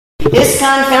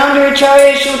ISKCON founder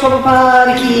Acharya Srila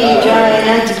Prabhupada ki jai,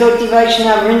 Anantakoti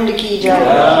Vaishnava Vrinda ki jai,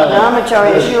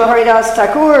 Namacharya Srila Haridas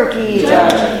Thakur ki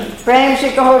jai, Prem Shri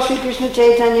Kaho Shri Krishna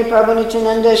Chaitanya Prabhu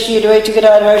Nityananda Shri Advaita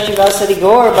Gadadhar Shivasadi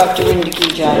Gaur Bhakta Vrinda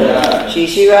ki jai, Shri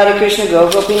Shri Radha Krishna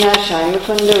Gopinath Shai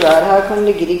Mukunda Radha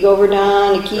Kunda Giri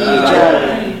Govardhan ki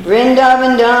jai,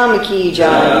 Vrindavan Dham ki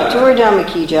jai, Mathura Dham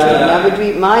ki jai,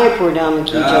 Navadvip Mayapur Dham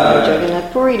ki jai,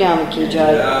 Jagannath Puri Dham ki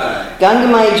jai,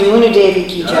 Gangamaya Jamuna Devi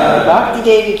ki jai, Bhakti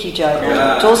Devi ki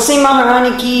jai, Tulsi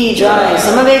Maharani ki jai,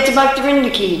 Samaveta Bhakti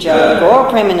Vrinda ki jai, Gaur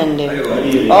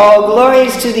Premanande. All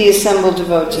glories to the assembled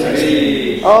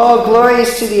devotees. All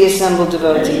glories to the assembled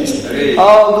devotees.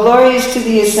 All glories to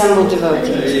the assembled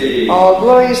devotees. All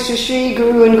glories to Sri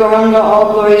Guru and Gauranga.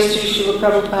 All glories to Srila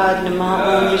Prabhupada.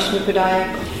 Namo Vishnu Padaya.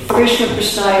 Krishna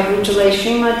Prasthaya Bhutale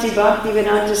Srimati Bhakti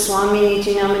Vedanta Swami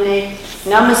Niti Namane.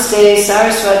 Namaste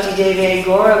Saraswati Deve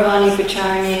Gauravani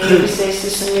Pacharane Namaste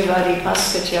Sanyavadi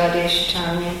Paskatyade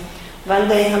Shatarane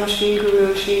Vandeham Shri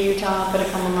Guru Shri Yuta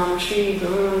Padakamamam Shri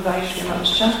Guru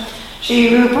Vaishnavamscha Shri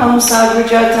Rupam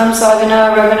Sagrajatam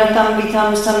Sagana Raghunatam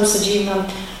Vitam Stam Sajivam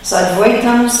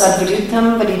Sadvaitam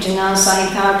Sadvritam Vadijana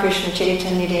Sahita Krishna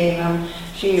Chaitanya Devam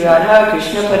Shri Radha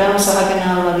Krishna Padam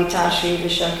Sahagana Lalita Shri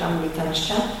Vishakam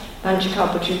Vitamscha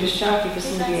Panchakalpatrubhishcha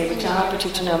Vikasindhiyevita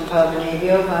Patitanam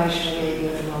Pavanebhyo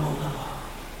Vaishnavebhyo Namo Namaha.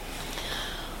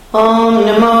 Om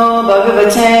Namo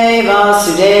Bhagavate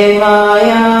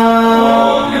Vasudevaya.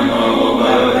 Om Namo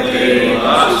Bhagavate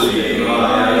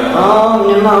Vasudevaya. Om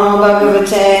Namo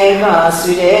Bhagavate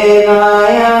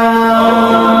Vasudevaya.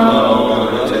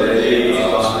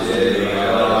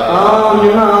 Om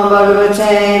Namo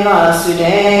Bhagavate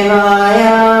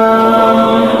Vasudevaya.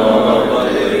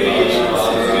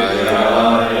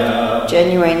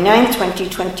 January 9th,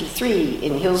 2023,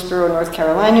 in Hillsborough, North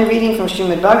Carolina, reading from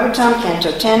Srimad Bhagavatam,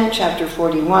 Canto 10, Chapter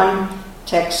 41,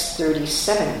 Text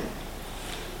 37.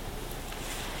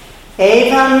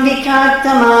 Evam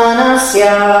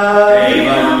vikatamanasya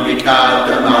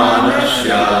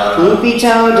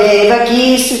Kupito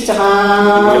devaki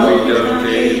sutaha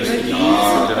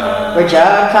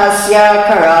Rajakasya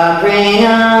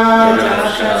karagrena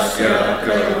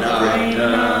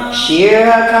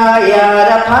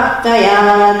Shirakayada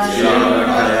Pattayat.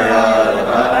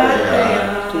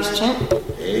 Please chant.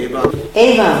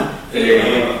 Evam.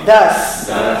 Thus.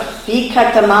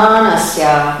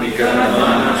 Vikatamanasya.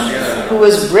 Who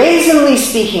was brazenly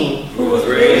speaking.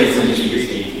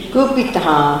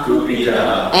 Kupitaha.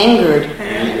 Angered.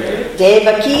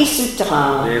 Devaki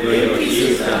Sutaha.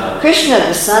 Krishna,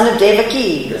 the son of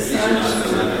Devaki.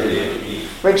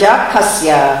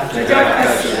 Rajakasya.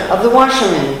 Of the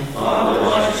washerman.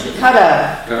 Kada,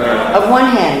 of one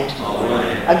hand.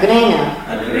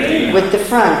 Agrena, with the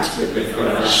front.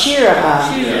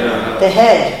 Shiraha, the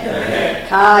head.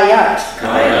 Kayat,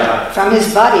 from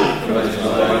his body.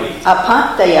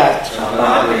 Apantayat,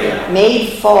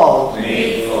 made fall.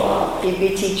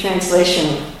 PBT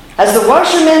translation. As the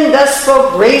washerman thus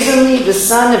spoke brazenly, the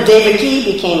son of Devaki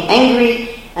became angry,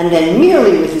 and then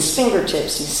merely with his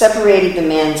fingertips he separated the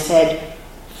man's head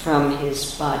from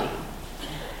his body.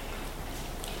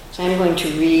 So I'm going to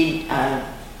read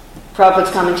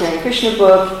Prabhupada's commentary on Krishna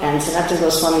book and Sanatana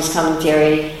Goswami's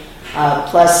commentary,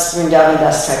 plus Vrindavan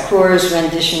Das Thakur's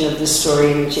rendition of this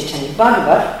story in Chaitanya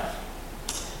Bhagavat.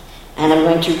 And I'm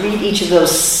going to read each of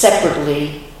those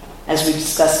separately as we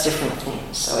discuss different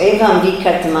things. So, Evam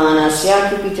vikatamanasya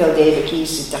kupito devaki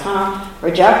sutaha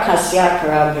rajakasya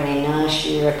karagrena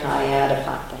shirakaya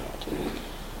dapatayat.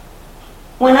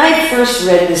 When I first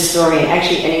read this story,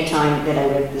 actually any time that I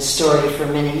read this story for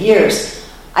many years,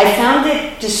 I found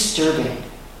it disturbing. It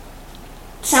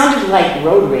sounded like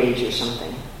road rage or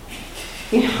something.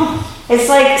 You know, it's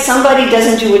like somebody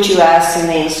doesn't do what you ask and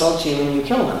they insult you and you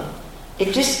kill them.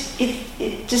 It just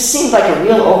seemed like a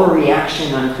real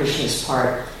overreaction on Krishna's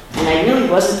part, and I really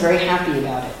wasn't very happy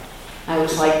about it. I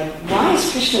was like, why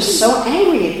is Krishna so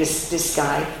angry at this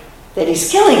guy that he's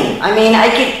killing him? I mean,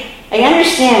 I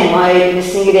understand why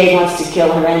Nrsimhadev wants to kill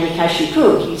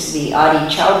Hiranyakashipu. He's the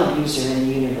Adi child abuser in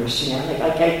the universe, you know.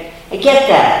 I get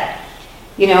that.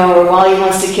 You know, or while he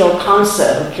wants to kill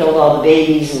Kamsa, who killed all the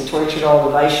babies and tortured all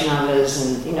the Vaishnavas,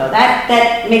 and, you know,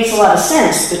 that makes a lot of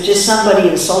sense, but just somebody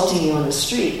insulting you on the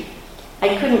street,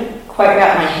 I couldn't quite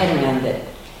wrap my head around it.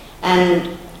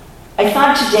 And I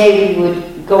thought today we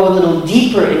would go a little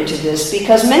deeper into this,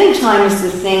 because many times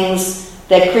the things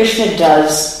that Krishna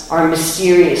does are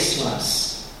mysterious to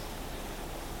us.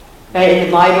 Right? In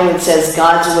the Bible it says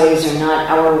God's ways are not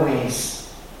our ways.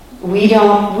 We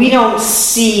don't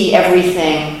see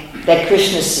everything that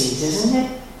Krishna sees, isn't it?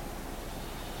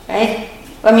 Right?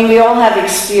 I mean, we all have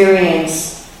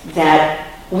experience that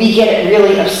we get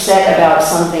really upset about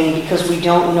something because we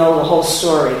don't know the whole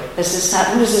story. When does this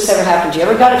ever happen to you?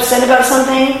 Ever got upset about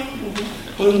something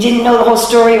and you didn't know the whole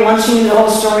story, and once you knew the whole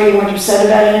story you weren't upset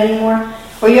about it anymore?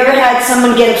 Or you ever had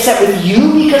someone get upset with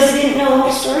you because they didn't know the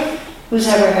whole story? Who's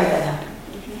ever had that happen?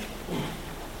 Yeah.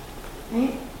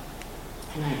 Right?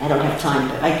 And I don't have time,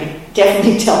 but I could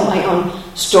definitely tell my own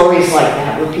stories like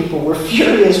that where people were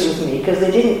furious with me because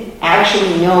they didn't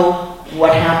actually know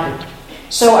what happened.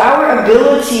 So our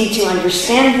ability to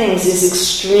understand things is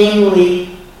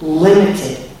extremely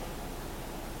limited.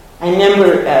 I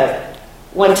remember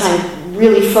one time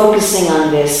really focusing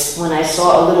on this when I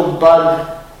saw a little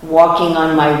bug walking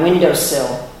on my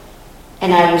windowsill.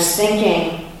 And I was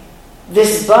thinking,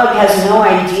 this bug has no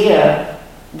idea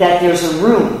that there's a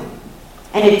room.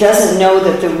 And it doesn't know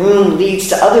that the room leads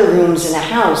to other rooms in a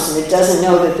house. And it doesn't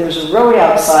know that there's a road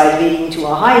outside leading to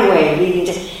a highway,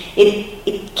 leading to...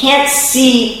 It can't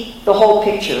see the whole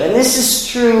picture. And this is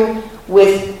true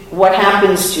with what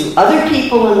happens to other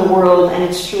people in the world, and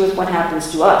it's true with what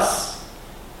happens to us.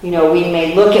 You know, we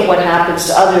may look at what happens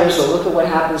to others or look at what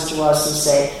happens to us and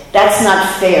say, that's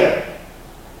not fair.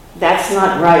 That's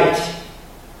not right.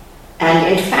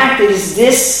 And in fact, it is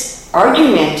this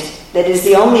argument that is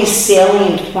the only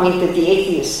salient point that the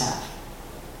atheists have.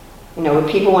 You know, when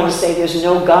people want to say there's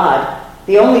no God,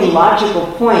 the only logical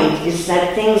point is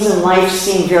that things in life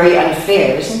seem very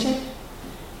unfair, isn't it?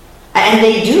 And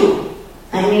they do.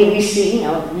 I mean, we see, you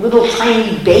know, little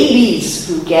tiny babies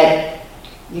who get,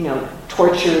 you know,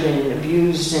 tortured and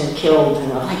abused and killed,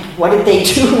 and like, what did they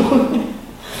do?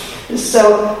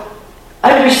 So,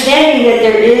 understanding that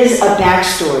there is a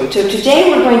backstory. So today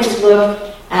we're going to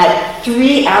look at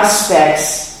 3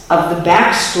 aspects of the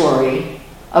backstory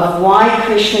of why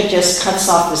Krishna just cuts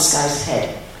off this guy's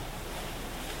head.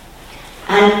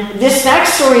 And this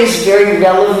backstory is very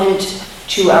relevant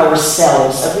to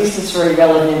ourselves, at least it's very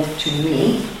relevant to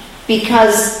me,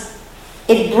 because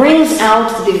it brings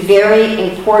out the very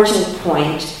important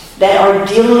point that our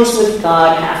dealings with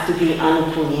God have to be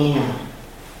anukulyena.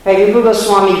 Right? Rupa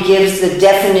Goswami gives the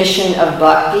definition of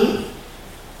bhakti.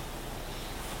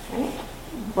 Right?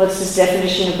 What's his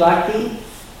definition of bhakti?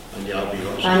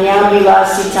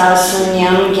 Anyabhilasita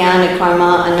sunyam jnana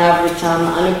karma anavritam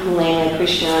anukulena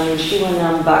krishnanu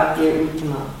shivanam bhaktir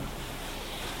uttama.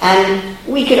 And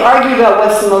we could argue about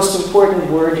what's the most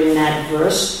important word in that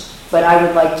verse, but I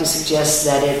would like to suggest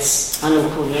that it's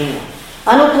anukulyena.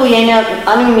 Anukulyena,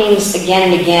 anu means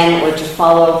again and again, or to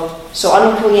follow. So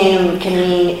anukulyena can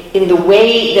mean in the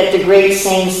way that the great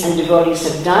saints and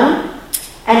devotees have done,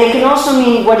 and it can also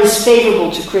mean what is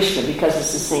favorable to Krishna, because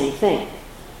it's the same thing.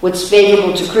 What's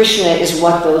favorable to Krishna is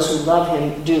what those who love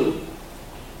him do.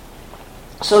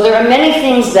 So there are many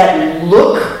things that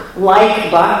look like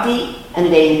bhakti,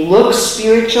 and they look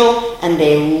spiritual, and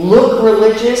they look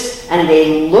religious, and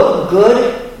they look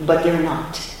good, but they're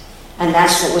not. And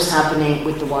that's what was happening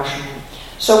with the washerman.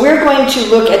 So we're going to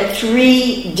look at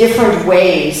 3 different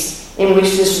ways in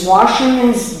which this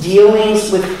washerman's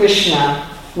dealings with Krishna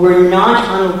were not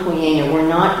anukulyena, were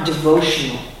not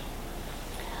devotional.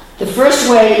 The first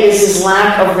way is his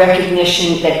lack of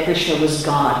recognition that Krishna was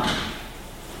God.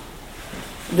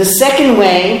 The second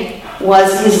way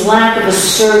was his lack of a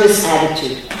service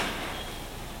attitude.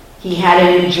 He had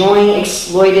an enjoying,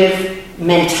 exploitive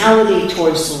mentality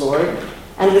towards the Lord.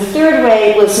 And the third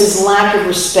way was his lack of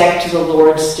respect to the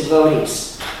Lord's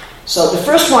devotees. So the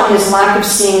first one, his lack of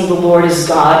seeing the Lord as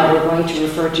God. We're going to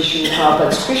refer to Srila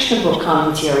Prabhupada's Krishna book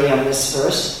commentary on this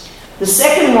verse. The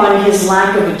second one, his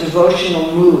lack of a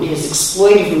devotional mood, his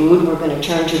exploitive mood. We're going to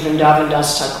turn to Vrindavan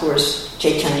Das Thakur's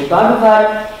Chaitanya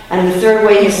Bhagavad. And the third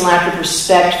way, his lack of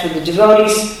respect for the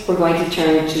devotees. We're going to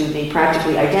turn to the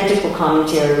practically identical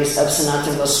commentaries of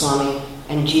Sanatana Goswami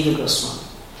and Jiva Goswami.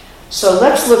 So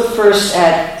let's look first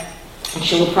at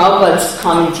Srila Prabhupada's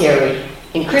commentary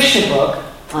in Krishna book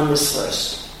on this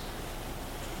verse.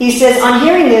 He says, on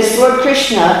hearing this, Lord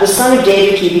Krishna, the son of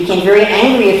Devaki, became very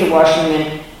angry at the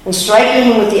washerman, and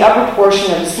striking him with the upper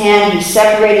portion of his hand, he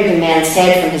separated the man's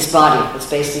head from his body. That's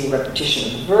basically a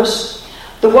repetition of the verse.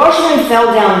 The washerman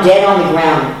fell down dead on the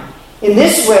ground. In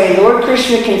this way, Lord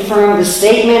Krishna confirmed the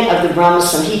statement of the Brahma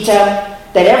Samhita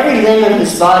that every limb of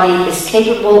his body is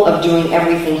capable of doing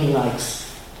everything he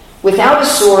likes. Without a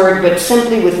sword, but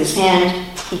simply with his hand,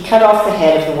 he cut off the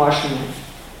head of the washerman.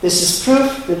 This is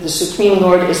proof that the Supreme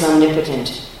Lord is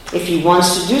omnipotent. If he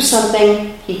wants to do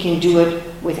something, he can do it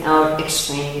without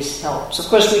extraneous help. So of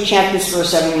course we chant this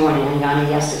verse every morning. Angani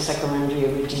yasa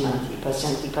sakalandriya vridhimanti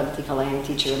pasyanti padti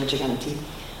kalayanti chiramajaganti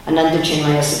ananda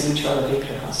chinmaya sadutrala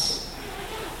vikrahas.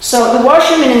 So the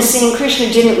washerman, in seeing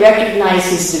Krishna, didn't recognize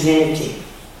his divinity.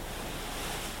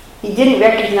 He didn't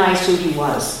recognize who he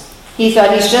was. He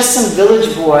thought he's just some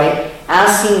village boy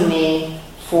asking me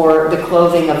for the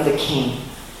clothing of the king.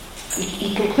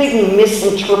 He completely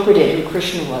misinterpreted who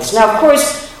Krishna was. Now, of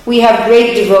course, we have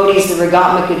great devotees, the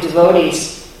Ragatmika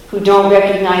devotees, who don't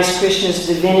recognize Krishna's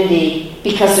divinity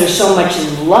because they're so much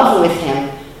in love with him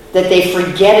that they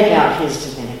forget about his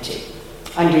divinity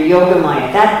under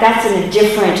Yogamaya. That's in a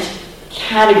different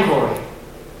category.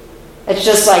 It's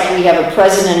just like we have a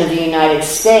president of the United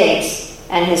States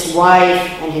and his wife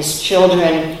and his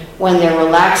children, when they're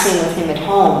relaxing with him at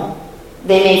home,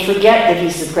 they may forget that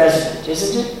he's the president,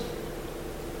 isn't it?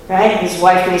 Right? His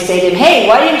wife may say to him, "Hey,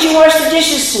 why didn't you wash the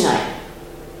dishes tonight?"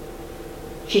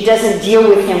 She doesn't deal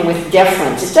with him with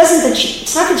deference. It's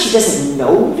not that she doesn't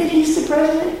know that he's the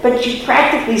president, but she,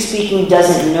 practically speaking,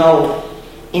 doesn't know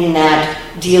in that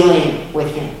dealing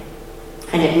with him.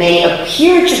 And it may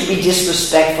appear to be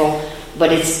disrespectful,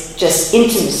 but it's just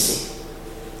intimacy.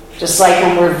 Just like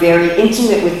when we're very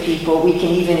intimate with people, we can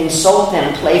even insult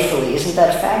them playfully. Isn't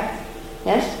that a fact?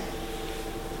 Yes?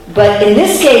 But in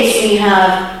this case, we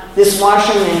have this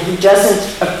washerman who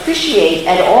doesn't appreciate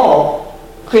at all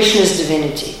Krishna's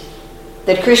divinity.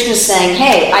 That Krishna's saying,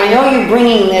 "Hey, I know you're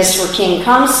bringing this for King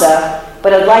Kamsa,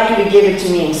 but I'd like you to give it to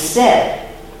me instead."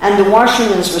 And the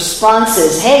washerman's response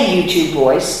is, "Hey, you two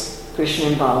boys," Krishna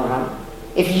and Balaram,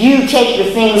 "if you take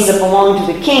the things that belong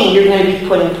to the king, you're going to be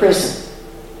put in prison."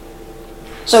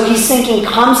 So he's thinking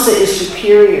Kamsa is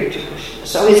superior to Krishna.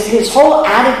 So his whole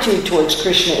attitude towards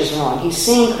Krishna is wrong. He's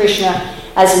seeing Krishna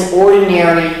as an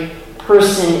ordinary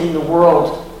person in the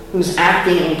world who's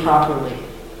acting improperly.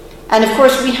 And of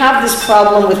course, we have this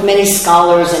problem with many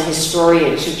scholars and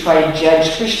historians who try to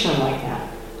judge Krishna like that.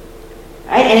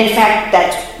 Right? And in fact,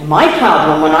 that's my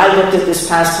problem when I looked at this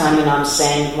pastime and I'm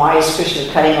saying, why is Krishna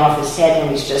cutting off his head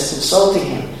when he's just insulting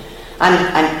him?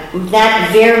 That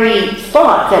very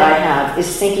thought that I have is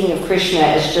thinking of Krishna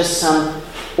as just some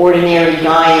ordinary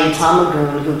guy in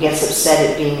Tamagun who gets upset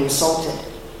at being insulted.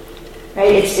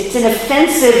 Right? It's an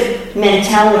offensive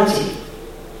mentality.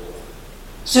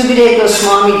 Sukadeva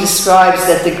Goswami describes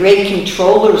that the great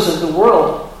controllers of the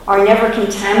world are never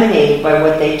contaminated by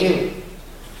what they do.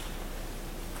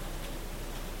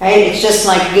 Right? It's just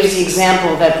like, it gives the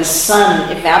example that the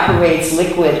sun evaporates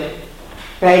liquid.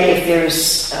 Right? If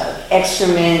there's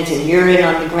excrement and urine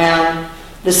on the ground,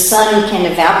 the sun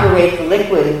can evaporate the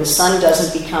liquid and the sun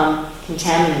doesn't become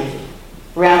contaminated.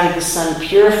 Rather, the sun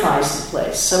purifies the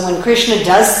place. So when Krishna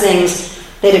does things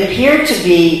that appear to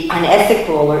be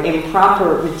unethical or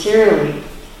improper materially,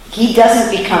 he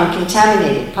doesn't become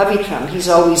contaminated, pavitram. He's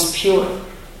always pure.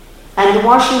 And the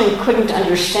washerman couldn't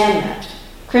understand that.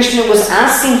 Krishna was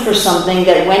asking for something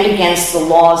that went against the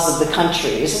laws of the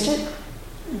country, isn't it?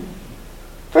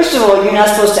 First of all, you're not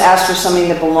supposed to ask for something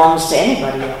that belongs to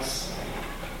anybody else.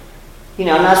 You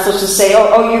know, I'm not supposed to say,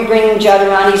 oh, you're bringing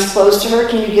Jadharani's clothes to her,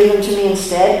 can you give them to me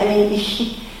instead? I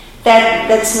mean,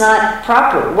 that's not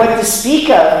proper. What to speak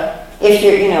of if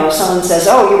if someone says,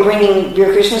 oh, you're bringing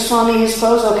your Krishna Swami his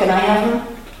clothes, oh, can I have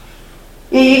them?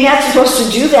 You're not supposed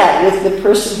to do that with the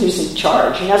person who's in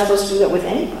charge. You're not supposed to do that with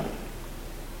anybody.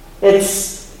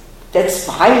 That's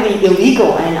highly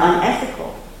illegal and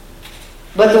unethical.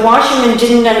 But the washerman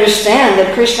didn't understand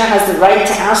that Krishna has the right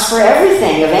to ask for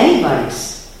everything of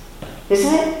anybody's.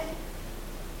 Isn't it?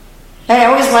 I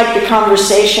always like the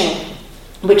conversation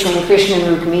between Krishna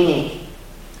and Rukmini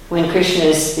when Krishna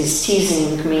is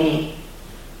teasing Rukmini.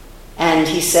 And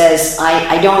he says,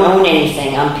 I don't own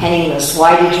anything. I'm penniless.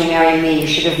 Why did you marry me? You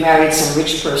should have married some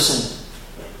rich person.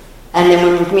 And then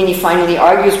when Rukmini finally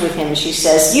argues with him, she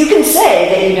says, you can say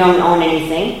that you don't own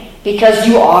anything because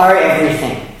you are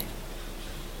everything.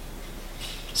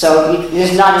 So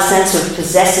there's not a sense of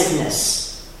possessiveness.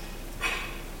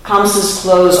 Kamsa's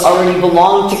clothes already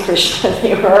belonged to Krishna.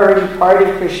 They were already part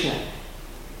of Krishna.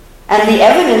 And the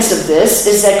evidence of this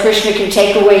is that Krishna can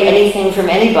take away anything from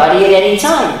anybody at any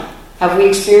time. Have we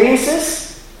experienced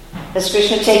this? Has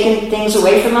Krishna taken things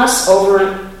away from us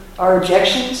over our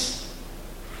objections?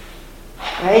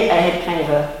 Right? I had kind of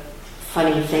a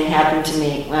funny thing happen to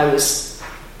me when I was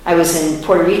in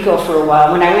Puerto Rico for a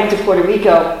while. When I went to Puerto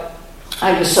Rico,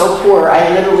 I was so poor, I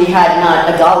literally had not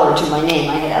 $1 to my name.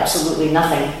 I had absolutely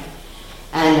nothing.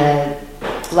 And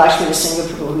Lakshmana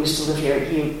Singapur, who used to live here,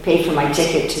 he paid for my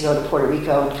ticket to go to Puerto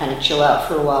Rico and kind of chill out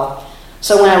for a while.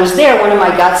 So when I was there, one of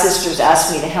my godsisters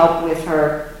asked me to help with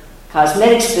her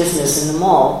cosmetics business in the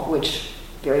mall, which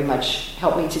very much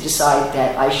helped me to decide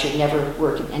that I should never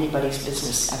work in anybody's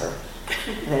business ever.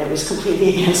 That it was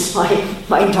completely against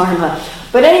my dharma.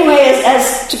 But anyway,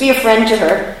 as to be a friend to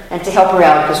her and to help her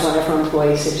out, because one of her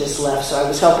employees had just left, so I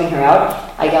was helping her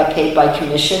out. I got paid by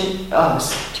commission. Oh, it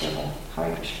was terrible.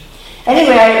 Hare Krishna.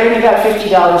 Anyway, I earned about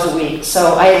 $50 a week.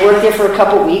 So I had worked there for a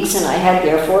couple weeks, and I had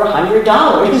therefore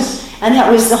 $100. And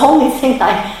that was the only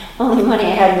only money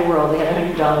I had in the world. I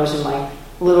had $100 in my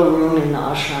little room in the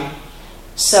ashram.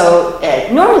 So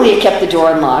normally it kept the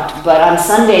door unlocked, but on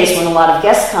Sundays when a lot of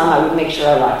guests come, I would make sure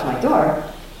I locked my door.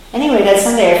 Anyway, that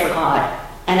Sunday I forgot.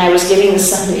 And I was giving the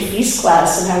Sunday feast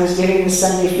class, and I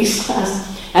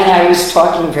was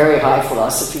talking very high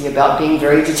philosophy about being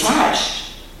very detached.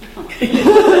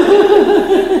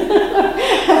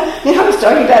 I was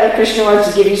talking about it. Krishna wants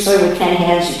to give you something with 10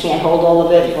 hands. You can't hold all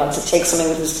of it. He wants to take something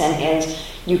with his 10 hands.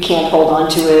 You can't hold on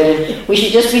to it. And we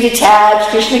should just be detached.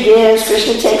 Krishna gives,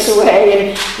 Krishna takes away.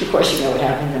 And of course, you know what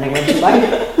happened. Then I went to my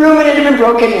room and it had been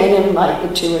broken in, and my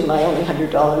only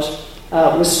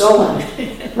 $100 was stolen.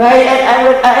 Right?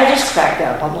 And I just cracked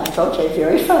up. I'm like, okay,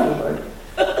 very funny, Lord.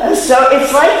 So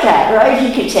it's like that, right?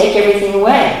 He could take everything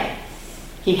away.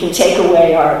 He can take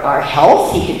away our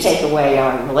health. He can take away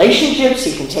our relationships.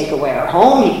 He can take away our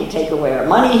home. He can take away our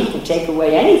money. He can take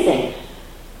away anything.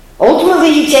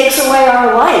 Ultimately, he takes away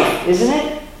our life, isn't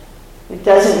it? It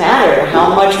doesn't matter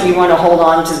how much we want to hold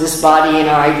on to this body and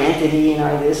our identity and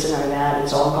our this and our that.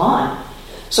 It's all gone.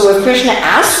 So if Krishna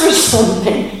asks for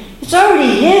something, it's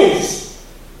already his.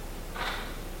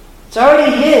 It's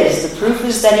already his. The proof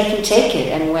is that he can take it.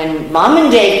 And when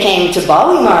Mamandev came to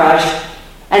Bali Maharaj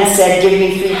and said, give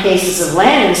me 3 cases of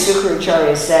land, and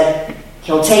Sukracharya said,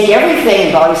 he'll take everything.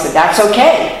 And Bali said, that's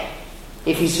okay.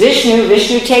 If he's Vishnu,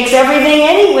 Vishnu takes everything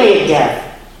anyway at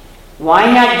death. Why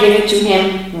not give it to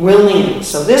him willingly?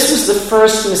 So this was the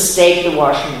first mistake the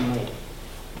washerman made.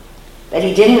 That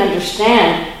he didn't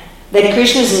understand that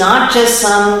Krishna's not just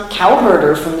some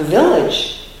cowherder from the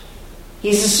village.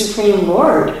 He's the Supreme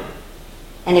Lord.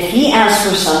 And if he asks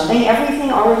for something,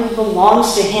 everything already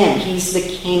belongs to him. He's the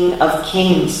King of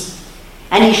Kings.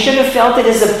 And he should have felt it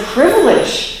as a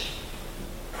privilege.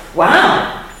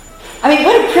 Wow. I mean,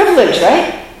 what a privilege,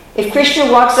 right? If Krishna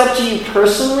walks up to you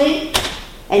personally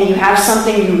and you have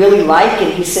something you really like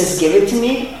and he says, give it to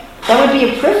me, that would be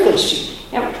a privilege to you.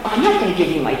 Now, I'm not going to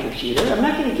give you my computer. I'm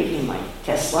not going to give you my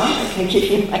Tesla. I'm not going to give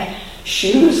you my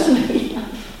shoes.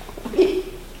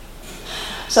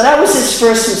 So that was his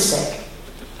first mistake.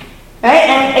 Right?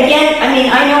 And again,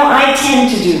 I know I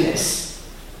tend to do this.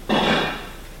 And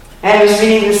I was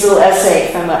reading this little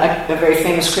essay from a very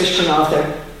famous Christian author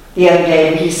the other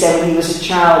day, where he said when he was a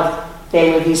child,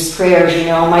 they were these prayers,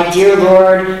 my dear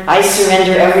Lord, I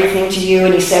surrender everything to you.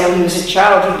 And he said when he was a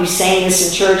child, he'd be saying this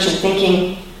in church and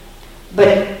thinking,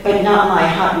 but not my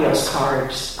Hot Wheels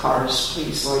cars,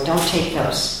 please, Lord, don't take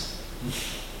those.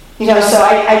 So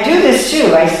I do this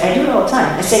too. I do it all the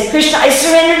time. I say, Krishna, I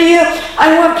surrender to you.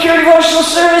 I want pure devotional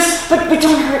service, but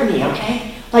don't hurt me,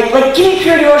 okay? Like give me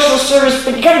pure devotional service,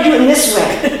 but you got to do it in this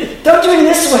way. Don't do it in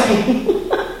this way.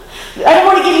 I don't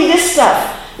want to give you this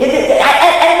stuff. I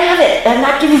don't have it. I'm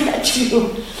not giving that to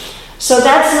you. So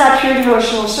that's not pure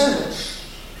devotional service.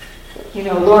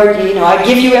 Lord, I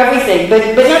give you everything,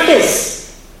 but not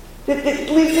this.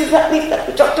 Leave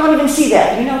that. Don't even see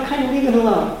that. Kind of leave it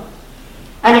alone.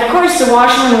 And of course, the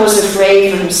washerman was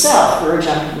afraid for himself.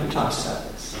 Urjan talks about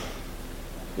this.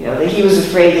 That he was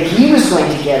afraid that he was going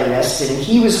to get arrested and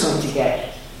he was going to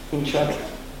get in trouble.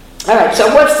 All right, so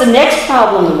what's the next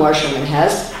problem the washerman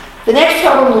has? The next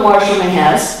problem the washerman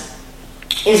has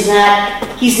is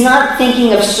that he's not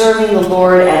thinking of serving the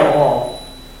Lord at all.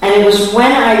 And it was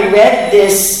when I read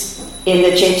this in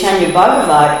the Chaitanya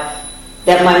Bhagavat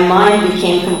that my mind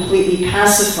became completely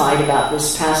pacified about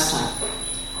this pastime.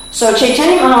 So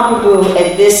Chaitanya Mahaprabhu,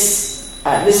 this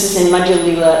is in Madhya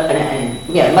Lila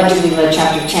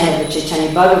chapter 10 of the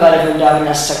Chaitanya Bhagavat of Vrindavan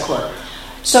Das Thakur.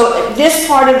 So this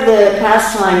part of the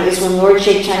pastime is when Lord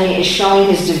Chaitanya is showing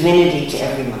his divinity to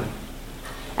everyone.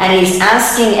 And he's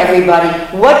asking everybody,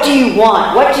 what do you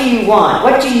want? What do you want?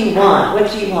 What do you want?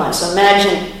 What do you want? So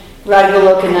imagine Radha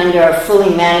Golokananda are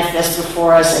fully manifest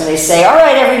before us and they say, all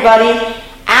right, everybody,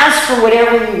 ask for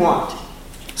whatever you want.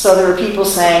 So there are people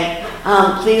saying,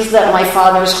 please let my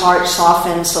father's heart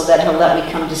soften so that he'll let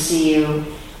me come to see you.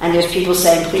 And there's people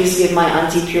saying, please give my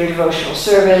auntie pure devotional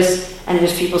service. And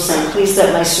there's people saying, please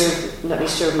let me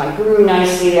serve my guru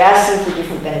nicely. They're asking for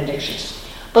different benedictions.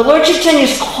 But Lord Chaitanya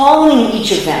is calling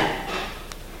each of them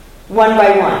one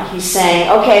by one. He's saying,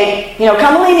 okay,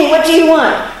 Kamalini, what do you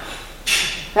want?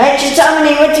 Right?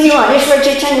 Chintamani, what do you want? Ishwar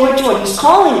Chaitanya, what do you want? He's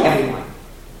calling everyone.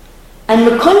 And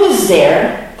Mukunda's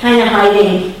there, kind of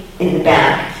hiding in the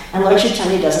back, and Lord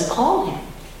Chaitanya doesn't call him.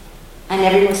 And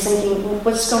everyone's thinking, well,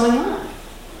 what's going on?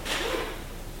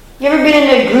 You ever been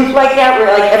in a group like that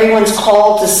where like everyone's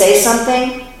called to say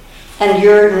something and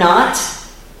you're not?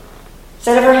 Has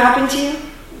that ever happened to you?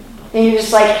 And you're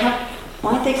just like,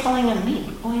 why aren't they calling on me?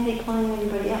 Why aren't they calling on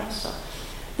anybody else? So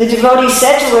the devotee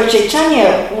said to Lord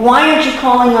Chaitanya, why aren't you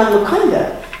calling on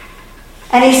Mukunda?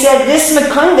 And he said, this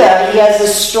Mukunda, he has a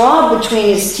straw between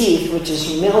his teeth, which is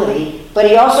humility, but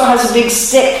he also has a big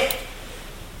stick.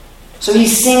 So he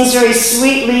sings very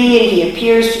sweetly, and he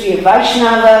appears to be a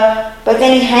Vaishnava, but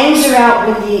then he hangs out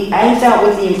with the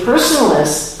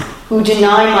impersonalists who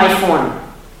deny my form.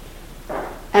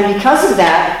 And because of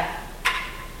that,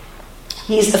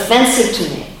 he's offensive to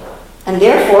me. And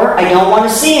therefore, I don't want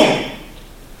to see him.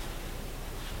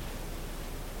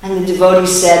 And the devotee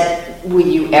said, will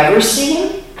you ever see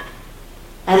him?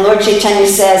 And Lord Chaitanya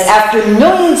says, after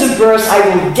millions of births, I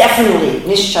will definitely,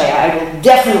 Nishchaya, I will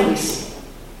definitely see him.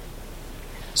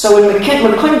 So when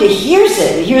Mukunda hears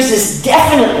it, he hears this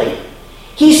definitely,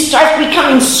 he starts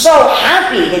becoming so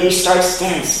happy that he starts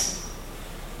dancing.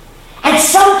 At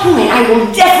some point, I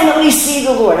will definitely see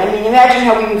the Lord. I mean, imagine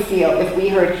how we would feel if we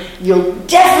heard, you'll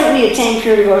definitely attain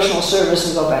pure devotional service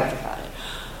and go back to God.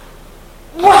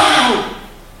 Wow!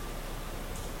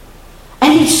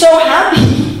 And he's so happy.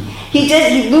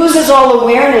 He loses all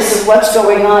awareness of what's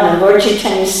going on. And Lord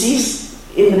Chaitanya sees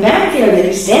in the back there that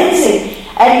he's dancing.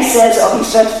 And he says, he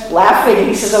starts laughing. And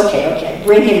he says, okay,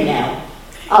 bring him now.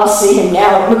 I'll see him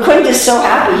now. Mukunda is so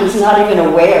happy, he's not even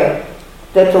aware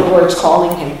that the Lord's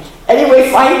calling him.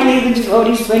 Anyway, finally, the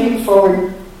devotees bring him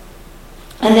forward.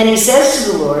 And then he says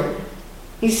to the Lord,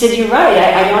 he said, you're right,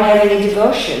 I don't have any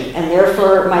devotion. And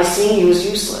therefore, my seeing you is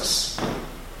useless.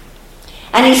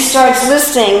 And he starts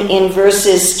listing in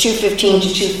verses 215 to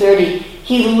 230,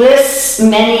 he lists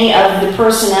many of the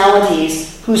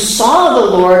personalities who saw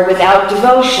the Lord without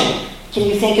devotion. Can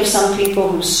you think of some people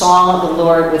who saw the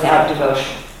Lord without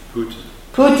devotion?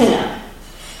 Putana.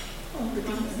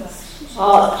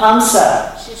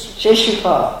 Kamsa.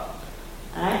 Shishupal.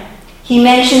 Right? He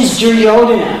mentions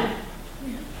Duryodhana.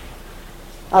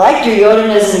 I like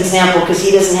Duryodhana as an example because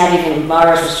he doesn't have even,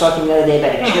 Maharaj was talking the other day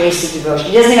about a trace of devotion.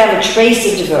 He doesn't have a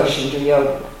trace of devotion,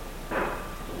 Duryodhana.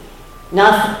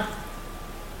 Nothing.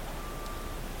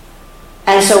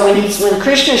 And so when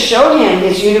Krishna showed him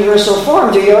his universal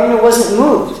form, Duryodhana wasn't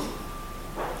moved.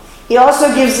 He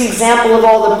also gives the example of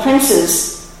all the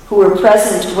princes who were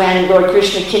present when Lord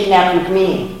Krishna kidnapped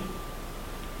Rukmini.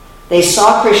 They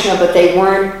saw Krishna, but they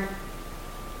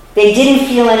didn't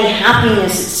feel any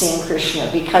happiness at seeing Krishna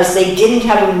because they didn't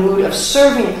have a mood of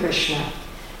serving Krishna.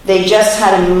 They just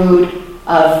had a mood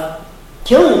of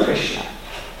killing Krishna.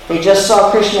 They just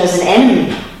saw Krishna as an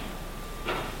enemy.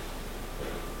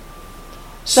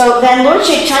 So then Lord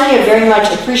Chaitanya very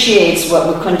much appreciates what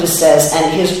Mukunda says,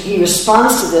 and he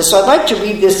responds to this. So I'd like to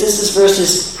read this. This is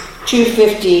verses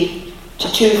 250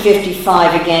 to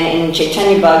 255 again in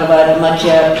Chaitanya Bhagavad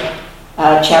Madhya,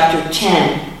 chapter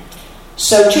 10.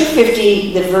 So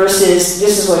 250, the verses,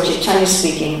 this is Lord Chaitanya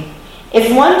speaking.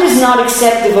 If one does not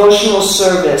accept devotional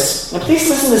service, now please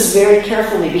listen to this very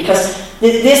carefully because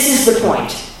this is the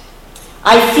point.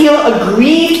 I feel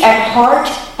aggrieved at heart,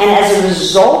 and as a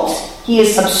result, he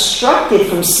is obstructed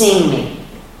from seeing me.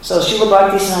 So Srila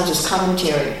Bhaktisiddhanta's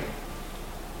commentary,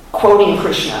 quoting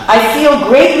Krishna. I feel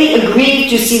greatly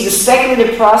aggrieved to see the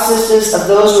speculative processes of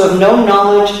those who have no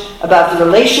knowledge about the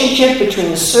relationship between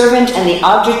the servant and the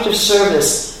object of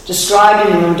service described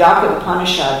in the Mundaka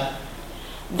Upanishad.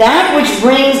 That which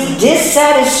brings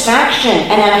dissatisfaction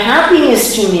and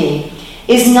unhappiness to me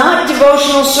is not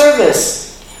devotional service.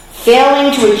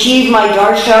 Failing to achieve my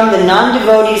darshan, the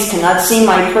non-devotees cannot see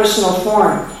my personal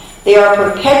form. They are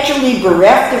perpetually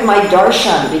bereft of my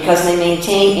darshan because they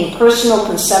maintain impersonal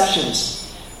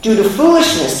conceptions. Due to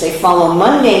foolishness, they follow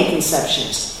mundane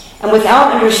conceptions. And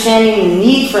without understanding the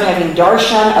need for having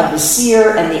darshan of the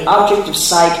seer and the object of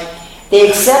sight, they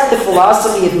accept the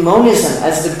philosophy of monism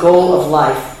as the goal of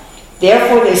life.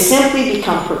 Therefore, they simply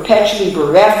become perpetually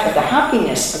bereft of the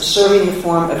happiness of serving the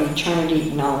form of eternity,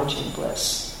 knowledge, and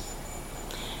bliss.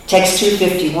 Text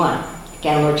 251,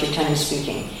 again Lord Chaitanya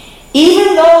speaking.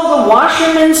 Even though the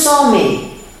washerman saw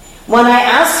me, when I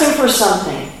asked him for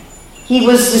something, he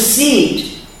was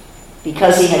deceived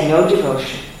because he had no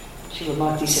devotion. Srila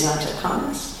Bhaktisiddhanta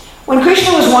comments. When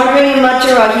Krishna was wandering in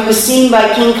Mathura, he was seen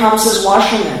by King Kamsa's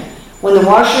washerman. When the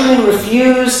washerman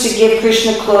refused to give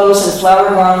Krishna clothes and flower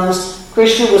garlands,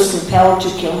 Krishna was compelled to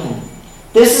kill him.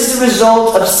 This is the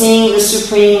result of seeing the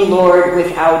Supreme Lord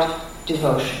without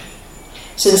devotion.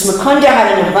 Since Mukunda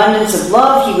had an abundance of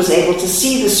love, he was able to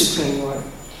see the Supreme Lord.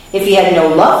 If he had no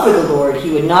love for the Lord, he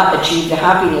would not achieve the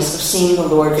happiness of seeing the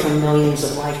Lord for millions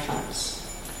of lifetimes.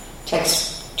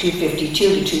 Text 252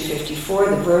 to 254,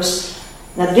 the verse.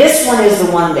 Now this one is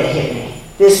the one that hit me.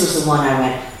 This was the one I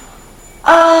went,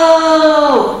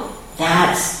 oh,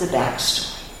 that's the backstory.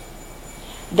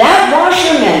 That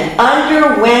washerman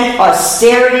underwent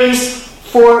austerities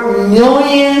for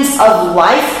millions of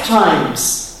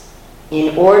lifetimes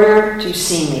in order to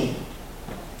see me.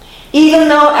 Even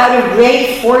though out of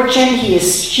great fortune he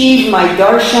achieved my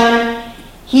darshan,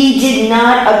 he did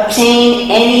not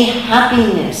obtain any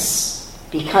happiness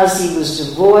because he was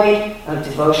devoid of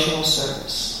devotional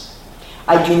service.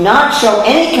 I do not show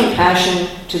any compassion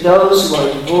to those who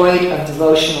are devoid of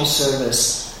devotional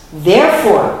service.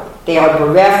 Therefore, they are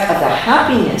bereft of the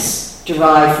happiness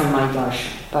derived from my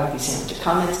darshan. Bhaktisiddhanta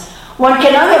comments, one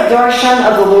cannot have darshan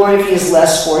of the Lord if he is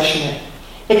less fortunate.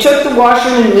 It took the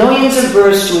washerman millions of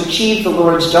births to achieve the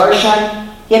Lord's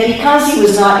darshan, yet because he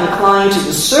was not inclined to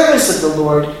the service of the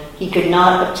Lord, he could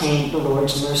not obtain the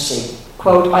Lord's mercy.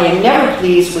 Quote, I am never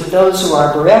pleased with those who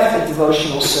are bereft of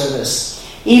devotional service.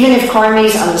 Even if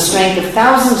karmis on the strength of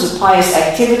thousands of pious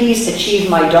activities achieve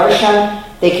my darshan,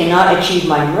 they cannot achieve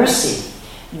my mercy.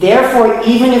 Therefore,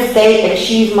 even if they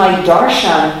achieve my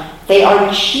darshan, they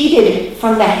are cheated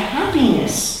from the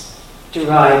happiness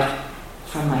derived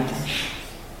from my darshan.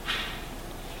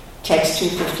 Text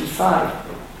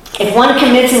 255. If one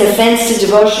commits an offense to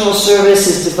devotional service,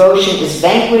 his devotion is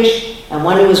vanquished, and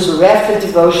one who is bereft of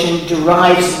devotion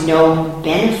derives no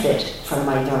benefit from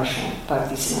my darshan.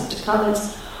 Bhaktisiddhanta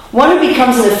comments. One who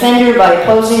becomes an offender by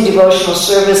opposing devotional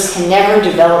service can never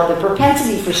develop the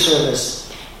propensity for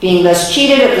service. Being thus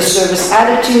cheated of the service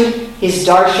attitude, his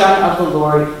darshan of the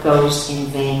Lord goes in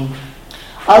vain.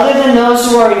 Other than those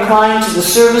who are inclined to the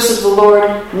service of the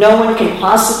Lord, no one can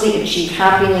possibly achieve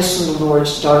happiness from the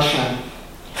Lord's darshan.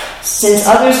 Since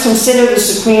others consider the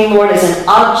Supreme Lord as an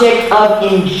object of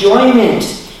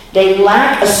enjoyment, they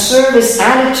lack a service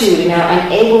attitude and are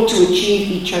unable to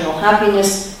achieve eternal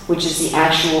happiness, which is the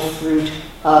actual fruit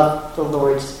of the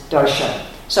Lord's darshan.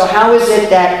 So how is it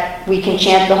that we can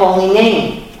chant the holy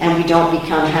name and we don't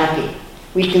become happy?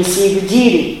 We can see the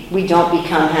deity, we don't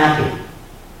become happy.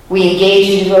 We engage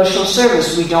in devotional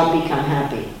service, we don't become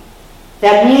happy.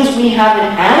 That means we have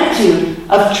an attitude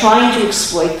of trying to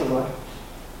exploit the Lord.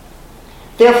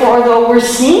 Therefore, although we're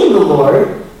seeing the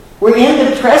Lord, we're in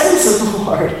the presence of the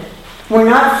Lord, we're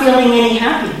not feeling any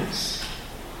happiness.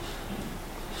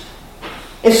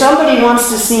 If somebody wants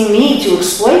to see me to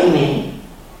exploit me,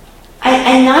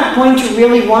 I'm not going to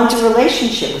really want a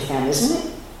relationship with them, isn't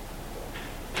it?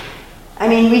 I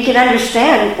mean, we can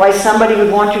understand why somebody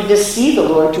would want to just see the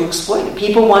Lord to exploit it.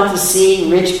 People want to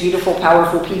see rich, beautiful,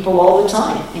 powerful people all the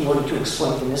time in order to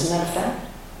exploit them. Isn't that a fact?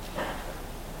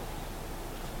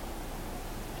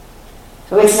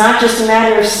 So it's not just a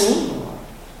matter of seeing the Lord.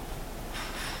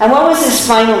 And what was his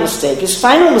final mistake? His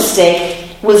final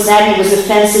mistake was that he was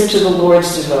offensive to the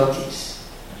Lord's devotees.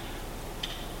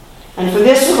 And for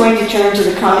this, we're going to turn to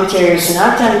the commentary of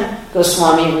Sanatana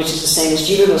Goswami, which is the same as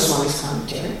Jiva Goswami's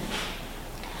commentary.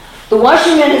 The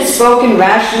washerman had spoken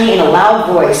rashly in a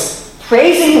loud voice,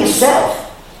 praising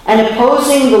himself and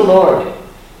opposing the Lord.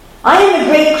 I am a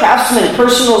great craftsman,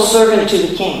 personal servant to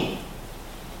the king.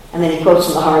 And then he quotes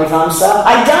from the Harivamsa,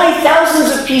 I dye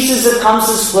thousands of pieces of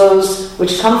Kamsa's clothes,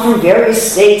 which come from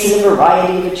various states in a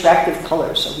variety of attractive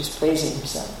colors. So he's praising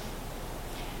himself.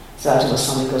 Sanatana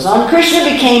Goswami goes on, Krishna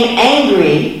became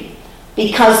angry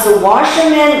because the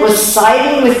washerman was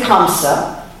siding with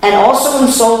Kamsa and also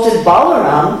insulted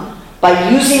Balaram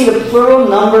by using the plural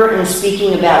number and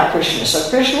speaking about Krishna. So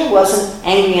Krishna wasn't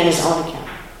angry on his own account.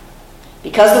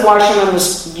 Because the washerman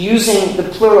was using the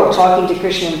plural, talking to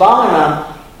Krishna and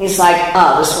Balaram, he's like,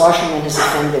 this washerman has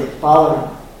offended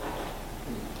Balaram.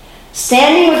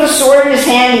 Standing with a sword in his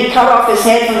hand, he cut off his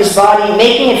head from his body,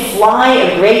 making it fly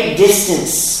a great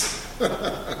distance.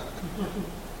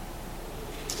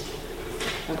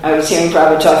 I was hearing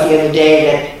Prabhupada talk the other day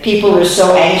that people are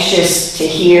so anxious to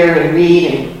hear and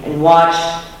read and watch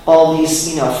all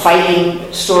these,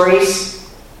 fighting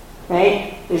stories,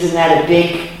 right? Isn't that a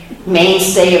big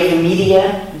mainstay of the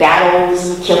media? Battles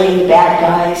and killing the bad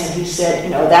guys. And he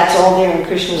said, that's all there in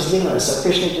Krishna's Leela. So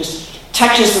Krishna just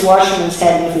touches the washerman's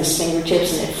head with his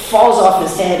fingertips and it falls off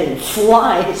his head and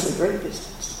flies a great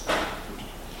distance.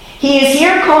 He is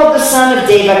here called the son of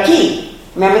Devaki.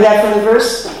 Remember that from the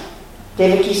verse?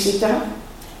 Devaki Sutta?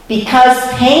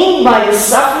 Because pained by the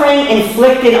suffering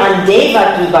inflicted on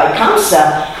Devaki by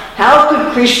Kamsa, how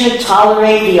could Krishna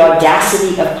tolerate the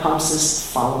audacity of Kamsa's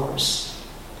followers?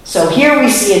 So here we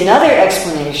see another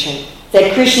explanation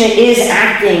that Krishna is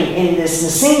acting in this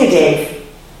Nrsingadev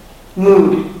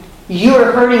mood. You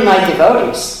are hurting my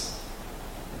devotees.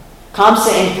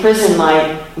 Kamsa imprisoned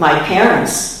my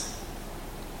parents,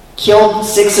 killed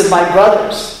 6 of my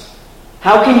brothers.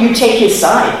 How can you take his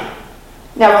side?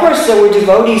 Now, of course, there were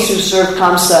devotees who served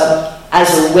Kamsa as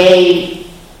a way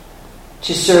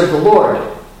to serve the Lord.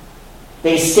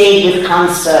 They stayed with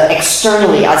Kamsa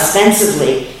externally,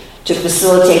 ostensibly, to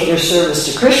facilitate their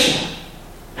service to Krishna.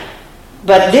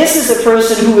 But this is a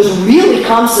person who was really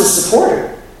Kamsa's supporter.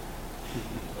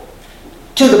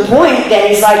 To the point that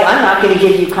he's like, I'm not going to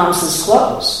give you Kamsa's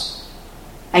clothes.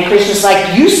 And Krishna's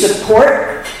like, you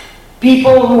support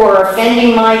people who are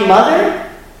offending my mother?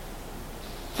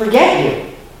 Forget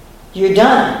you. You're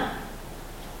done.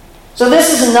 So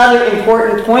this is another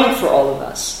important point for all of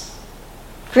us.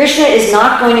 Krishna is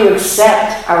not going to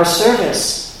accept our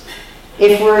service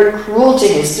if we're cruel to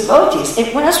his devotees.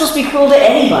 We're not supposed to be cruel to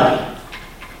anybody.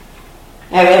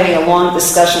 I was having a long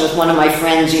discussion with one of my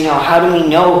friends, how do we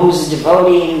know who's a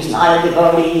devotee and who's not a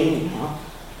devotee? And,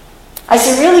 I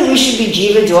said, really, we should be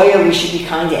Jiva Doya, we should be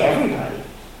kind to everybody.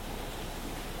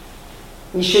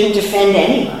 We shouldn't offend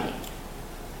anybody.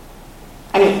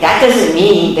 I mean, that doesn't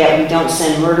mean that we don't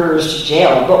send murderers to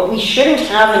jail, but we shouldn't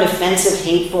have an offensive,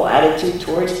 hateful attitude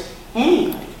towards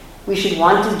anybody. We should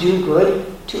want to do good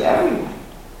to everyone.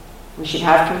 We should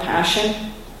have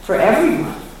compassion for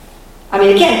everyone. I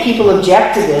mean, again, people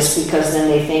object to this because then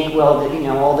they think, well, that,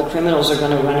 all the criminals are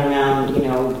going to run around,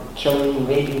 killing and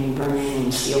raping and burning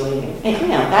and stealing.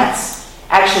 And, that's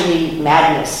actually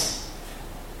madness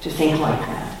to think like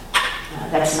that.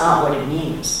 That's not what it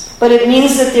means. But it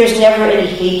means that there's never any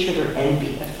hatred or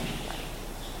envy of anybody.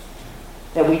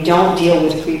 That we don't deal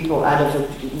with people out of a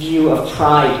view of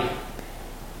pride.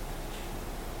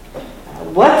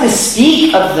 What to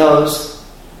speak of those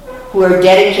who are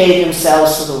dedicated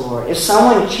themselves to the Lord? If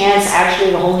someone chants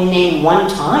actually the holy name one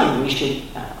time, we should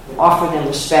offer them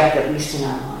respect, at least in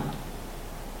our mind.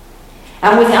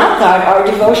 And without that, our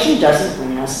devotion doesn't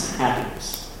bring us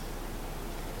happiness.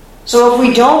 So if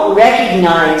we don't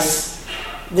recognize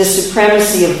the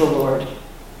supremacy of the Lord,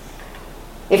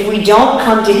 if we don't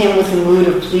come to him with a mood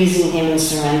of pleasing him and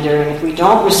surrender, and if we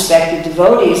don't respect the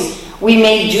devotees, we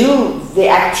may do the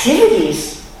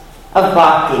activities of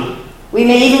bhakti. We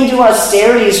may even do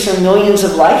austerities for millions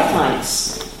of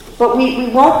lifetimes, but we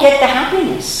won't get the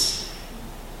happiness.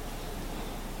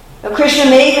 Now, Krishna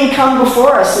may even come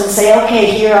before us and say,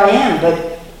 okay, here I am,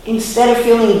 but instead of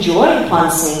feeling joy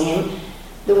upon seeing him,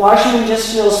 the washerman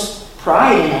just feels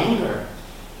pride and anger.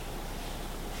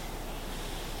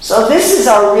 So this is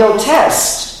our real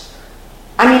test.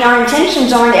 I mean, our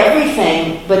intentions aren't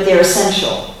everything, but they're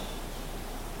essential.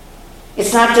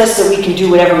 It's not just that we can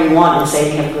do whatever we want and say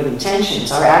we have good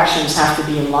intentions. Our actions have to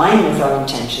be in line with our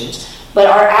intentions. But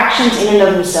our actions in and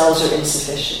of themselves are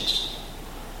insufficient.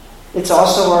 It's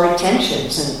also our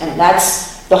intentions. And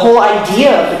that's the whole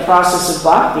idea of the process of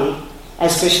bhakti,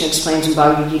 as Krishna explains in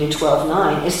Bhagavad Gita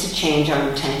 12.9, is to change our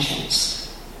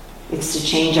intentions. It's to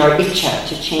change our ichcha,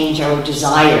 to change our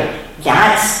desire.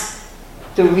 That's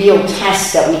the real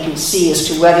test that we can see as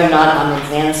to whether or not I'm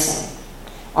advancing.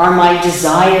 Are my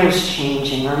desires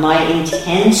changing? Are my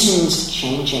intentions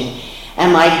changing?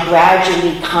 Am I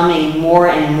gradually coming more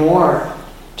and more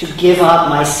to give up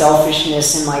my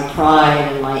selfishness and my pride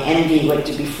and my envy, but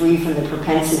to be free from the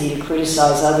propensity to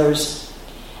criticize others?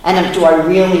 And do I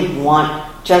really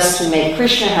want just to make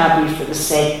Krishna happy for the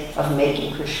sake of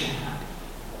making Krishna happy?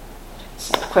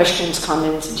 So questions,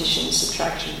 comments, additions,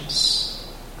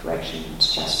 subtractions,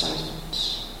 corrections,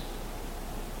 chastisements.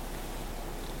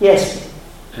 Yes?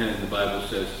 And the Bible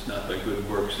says it's not by good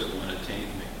works that one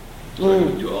attains me. So you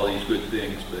can do all these good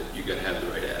things, but you got to have the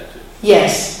right attitude.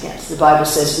 Yes. The Bible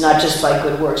says not just by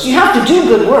good works. You have to do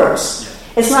good works.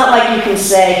 Yeah. It's not like you can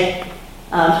say,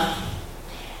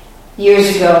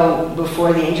 years ago,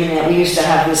 before the internet, we used to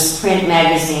have this print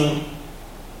magazine,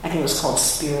 I think it was called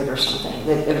Spirit or something.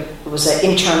 It was an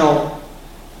internal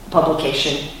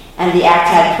publication. And the act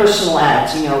had personal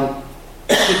ads,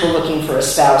 people looking for a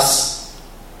spouse.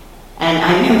 And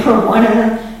I remember one of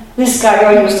them, this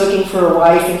guy, he was looking for a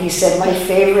wife, and he said, my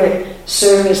favorite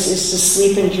service is to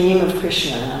sleep and dream of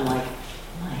Krishna. And I'm like,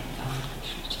 my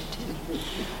God.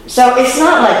 So it's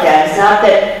not like that. It's not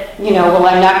that,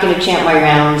 I'm not going to chant my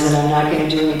rounds and I'm not going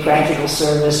to do any practical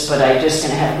service, but I'm just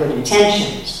going to have good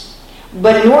intentions.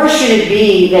 But nor should it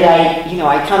be that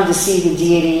I come to see the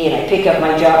deity and I pick up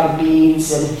my job of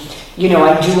beads and,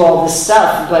 I do all this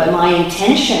stuff, but my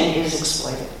intention is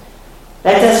exploited.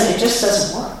 It just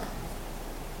doesn't work.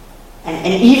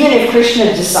 And even if Krishna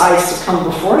decides to come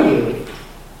before you,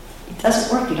 it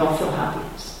doesn't work. You don't feel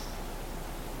happiness.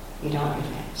 You don't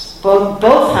advance.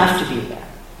 Both have to be there.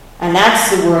 And that's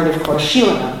the word, of course,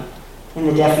 shilanam, in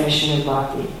the definition of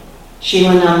bhakti.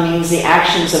 Shilanam means the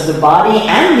actions of the body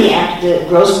and the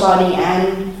gross body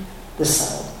and the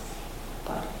subtle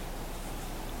body.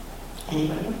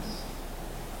 Anybody else?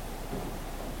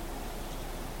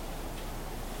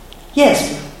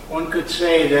 Yes? One could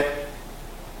say that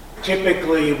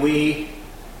typically we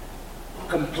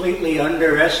completely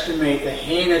underestimate the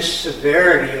heinous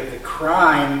severity of the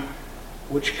crime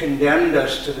which condemned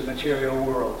us to the material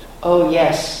world. Oh,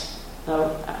 yes.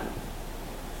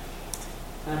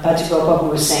 Bhattacharya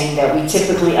was saying that we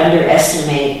typically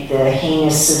underestimate the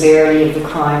heinous severity of the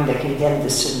crime that condemned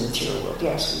us to the material world.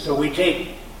 Yes. So we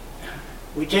take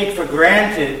for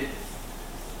granted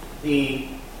the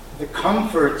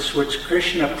comforts which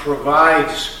Krishna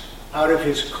provides out of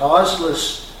his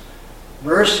causeless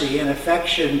mercy and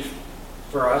affection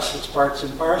for us as parts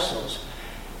and parcels.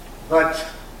 But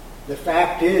the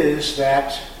fact is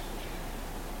that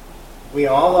we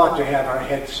all ought to have our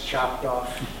heads chopped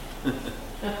off.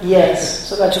 Yes.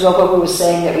 So Bhattacharya was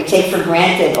saying that we take for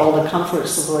granted all the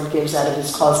comforts the Lord gives out of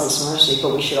his causeless mercy,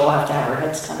 but we should all have to have our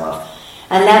heads cut off.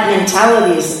 And that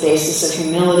mentality is the basis of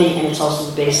humility, and it's also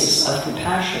the basis of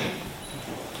compassion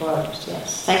for others.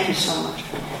 Yes. Thank you so much.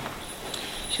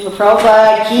 Srila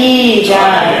Prabhupada ki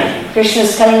jai.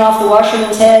 Krishna's cutting off the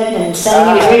washerman's head and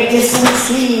sending you a great distance.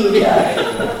 Ki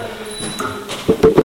jai.